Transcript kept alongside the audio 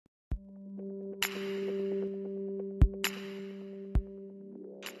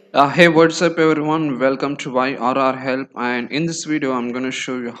Hey, what's up everyone? Welcome to yrrhelp, and in this video I'm going to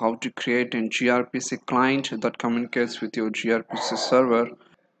show you how to create a gRPC client that communicates with your gRPC server.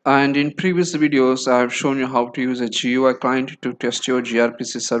 And in previous videos I've shown you how to use a GUI client to test your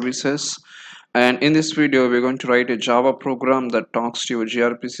gRPC services. And in this video we're going to write a Java program that talks to your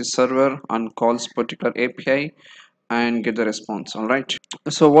gRPC server and calls particular API and get the response. All right,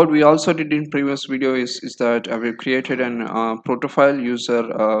 so what we also did in previous video is that we created an profile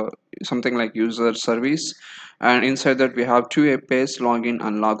user, something like user service, and inside that we have two APIs, login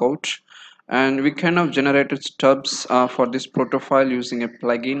and logout, and we kind of generated stubs for this profile using a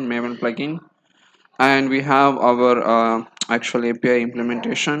plugin, Maven plugin. And we have our actual API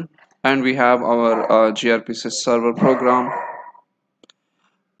implementation, and we have our gRPC server program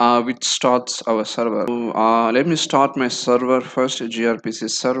which starts our server. So, let me start my server first. gRPC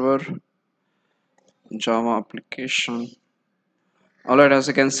server Java application. Alright, as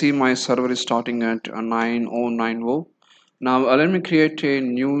you can see, my server is starting at 9090. Now let me create a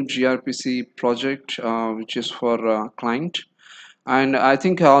new gRPC project which is for client, and I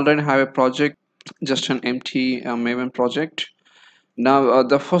think I already have a project, just an empty Maven project. Now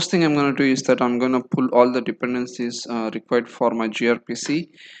the first thing I'm going to do is that I'm going to pull all the dependencies required for my gRPC.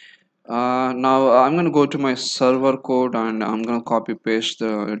 Now I'm going to go to my server code and I'm going to copy paste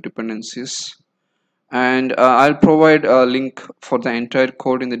the dependencies, and I'll provide a link for the entire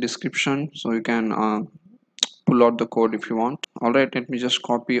code in the description, so you can pull out the code if you want. Alright, let me just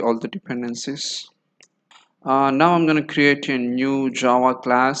copy all the dependencies. Now I'm going to create a new Java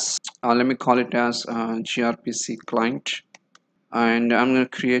class. Let me call it as grpc client, and I'm going to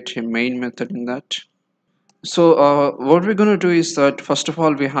create a main method in that. So what we're going to do is that first of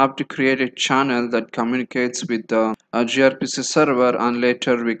all we have to create a channel that communicates with the gRPC server, and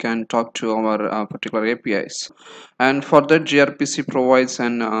later we can talk to our particular APIs. And for that, gRPC provides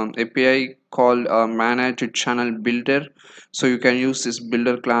an API called manage channel builder, so you can use this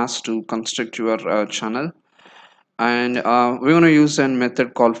builder class to construct your channel. And we're going to use a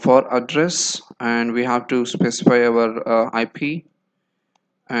method called for address, and we have to specify our IP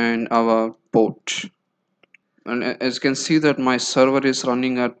and our port. And as you can see that my server is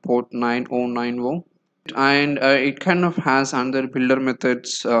running at port 9090, and it kind of has another builder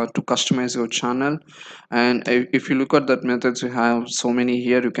methods to customize your channel. And if you look at that methods, you have so many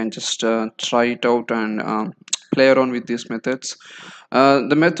here. You can just try it out and play around with these methods.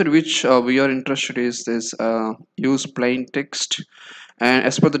 The method which we are interested is this use plain text, and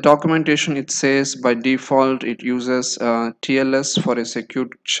as per the documentation it says by default it uses TLS for a secure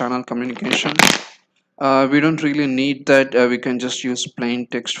channel communication. We don't really need that. We can just use plain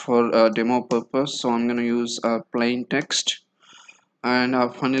text for demo purpose, so I'm going to use plain text, and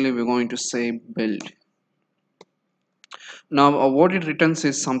finally we're going to say build. Now what it returns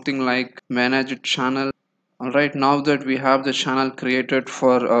is something like manage channel. Alright, now that we have the channel created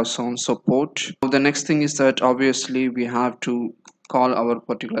for some support, the next thing is that obviously we have to call our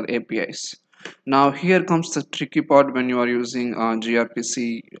particular APIs. Now here comes the tricky part when you are using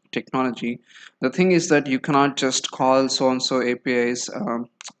gRPC technology. The thing is that you cannot just call so and so APIs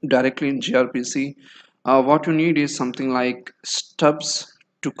directly in gRPC. What you need is something like stubs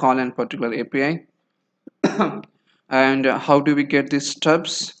to call a particular API. And how do we get these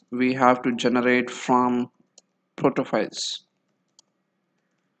stubs? We have to generate from protofiles.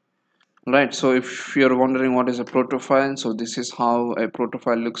 Right, so if you're wondering what is a protofile, so this is how a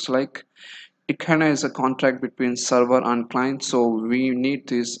protofile looks like. It kind of is a contract between server and client, so we need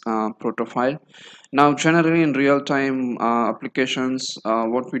this protofile. Now generally in real-time applications,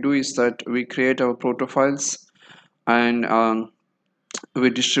 what we do is that we create our protofiles, and we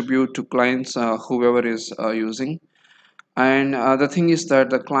distribute to clients, whoever is using. And the thing is that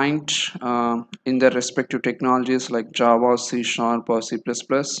the client in their respective technologies like Java, C Sharp or C++,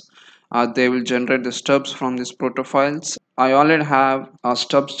 they will generate the stubs from these protofiles. I already have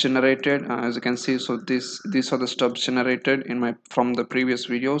stubs generated, as you can see. So these are the stubs generated in my from the previous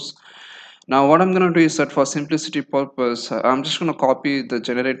videos. Now what I'm going to do is that for simplicity purpose, I'm just going to copy the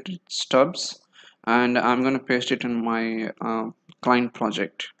generated stubs and I'm going to paste it in my client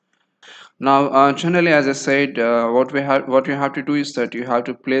project. Now, generally, as I said, what you have to do is that you have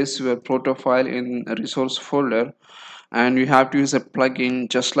to place your protofile in a resource folder, and you have to use a plugin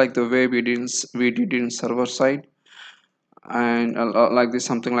just like the way we did in server side. And like this,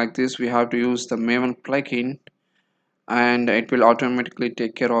 something like this, we have to use the Maven plugin, and it will automatically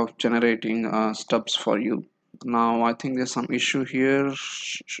take care of generating stubs for you. Now, I think there's some issue here.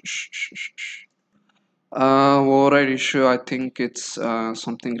 Override issue, I think it's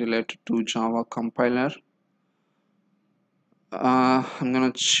something related to Java compiler. I'm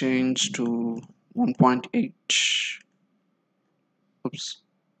gonna change to 1.8. Oops.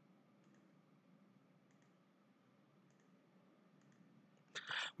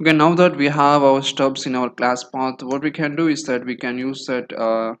 Okay, now that we have our stubs in our class path, what we can do is that we can use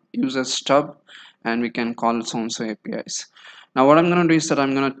that user stub, and we can call so and so APIs. Now what I'm going to do is that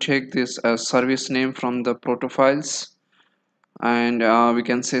I'm going to take this service name from the protofiles, and we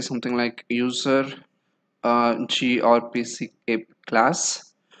can say something like user GRPC app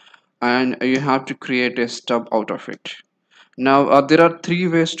class, and you have to create a stub out of it. Now there are three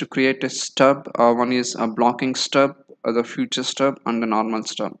ways to create a stub. One is a blocking stub, the future stub, and the normal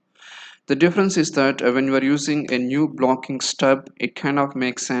stub. The difference is that when you are using a new blocking stub, it kind of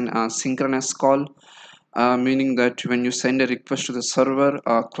makes an synchronous call, meaning that when you send a request to the server,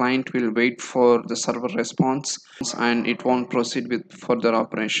 client will wait for the server response and it won't proceed with further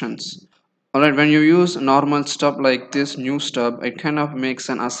operations. Alright, when you use normal stub like this new stub, it kind of makes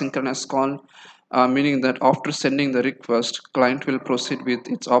an asynchronous call, meaning that after sending the request, client will proceed with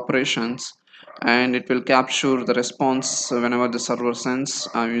its operations and it will capture the response whenever the server sends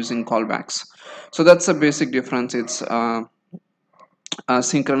using callbacks. So that's the basic difference. It's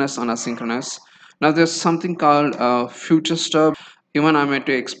synchronous and asynchronous. Now there's something called future stub. Even I might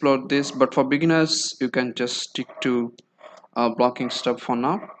explore this, but for beginners, you can just stick to blocking stub for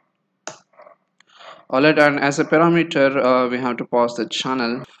now. Alright, and as a parameter, we have to pass the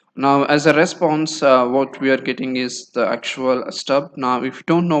channel. Now, as a response, what we are getting is the actual stub. Now, if you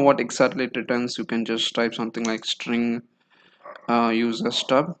don't know what exactly it returns, you can just type something like string user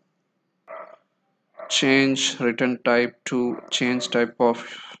stub, change return type to change type of.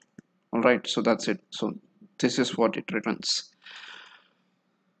 Alright, so that's it. So this is what it returns.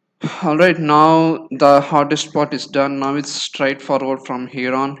 Alright, now the hardest part is done. Now it's straightforward from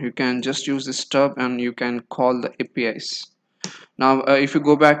here on. You can just use this stub and you can call the APIs. Now if you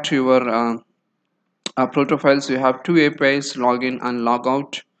go back to your protofiles, you have two APIs, login and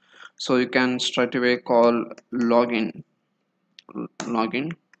logout. So you can straight away call login,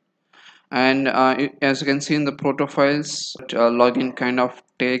 and as you can see in the protofiles, login kind of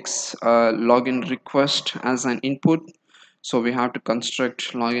takes login request as an input. So we have to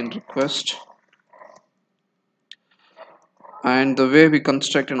construct login request, and the way we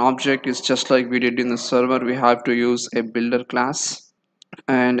construct an object is just like we did in the server. We have to use a builder class,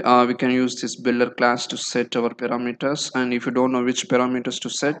 and we can use this builder class to set our parameters. And if you don't know which parameters to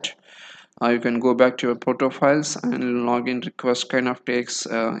set, you can go back to your protofiles, and login request kind of takes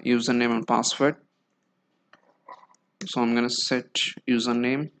username and password. So I'm going to set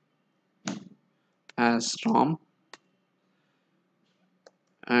username as rom,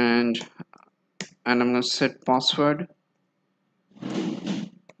 and I'm going to set password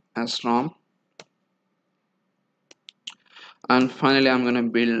as rom, and finally I'm going to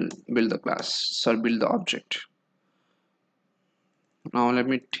build the class, so build the object. Now let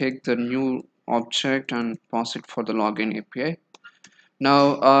me take the new object and pass it for the login API.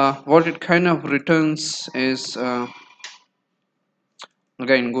 Now what it kind of returns is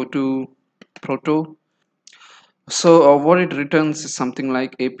again go to proto. So what it returns is something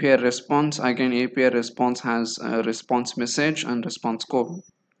like API response. Again, API response has a response message and response code.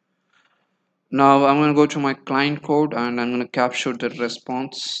 Now I'm going to go to my client code and I'm going to capture the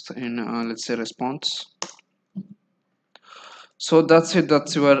response in let's say response. So that's it.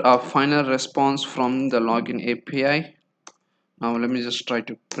 That's your final response from the login API. Now let me just try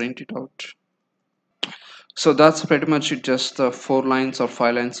to print it out. So that's pretty much it, just 4 lines or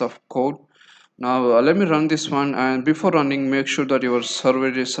 5 lines of code. Now let me run this one, and before running, make sure that your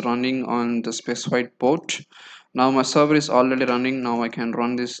server is running on the specified port. Now my server is already running. Now I can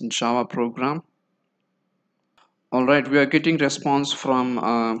run this Java program. Alright, we are getting response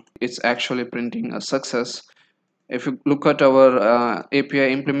from it's actually printing a success. If you look at our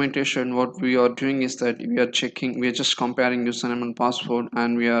API implementation, what we are doing is that we are just comparing username and password,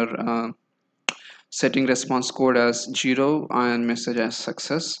 and we are setting response code as 0 and message as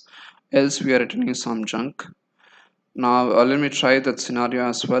success, else we are returning some junk. Now let me try that scenario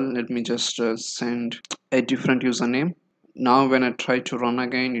as well. Let me just send a different username. Now when I try to run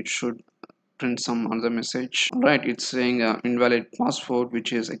again, it should print some other message. Right, it's saying invalid password,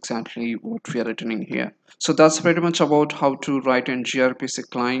 which is exactly what we are returning here. So that's pretty much about how to write an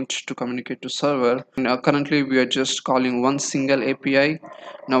gRPC client to communicate to server. And currently we are just calling one single API.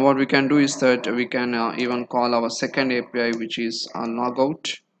 Now what we can do is that we can even call our second API, which is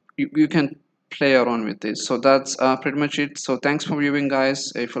logout. You can play around with this. So that's pretty much it. So thanks for viewing,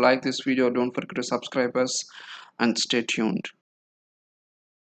 guys. If you like this video, don't forget to subscribe us and stay tuned.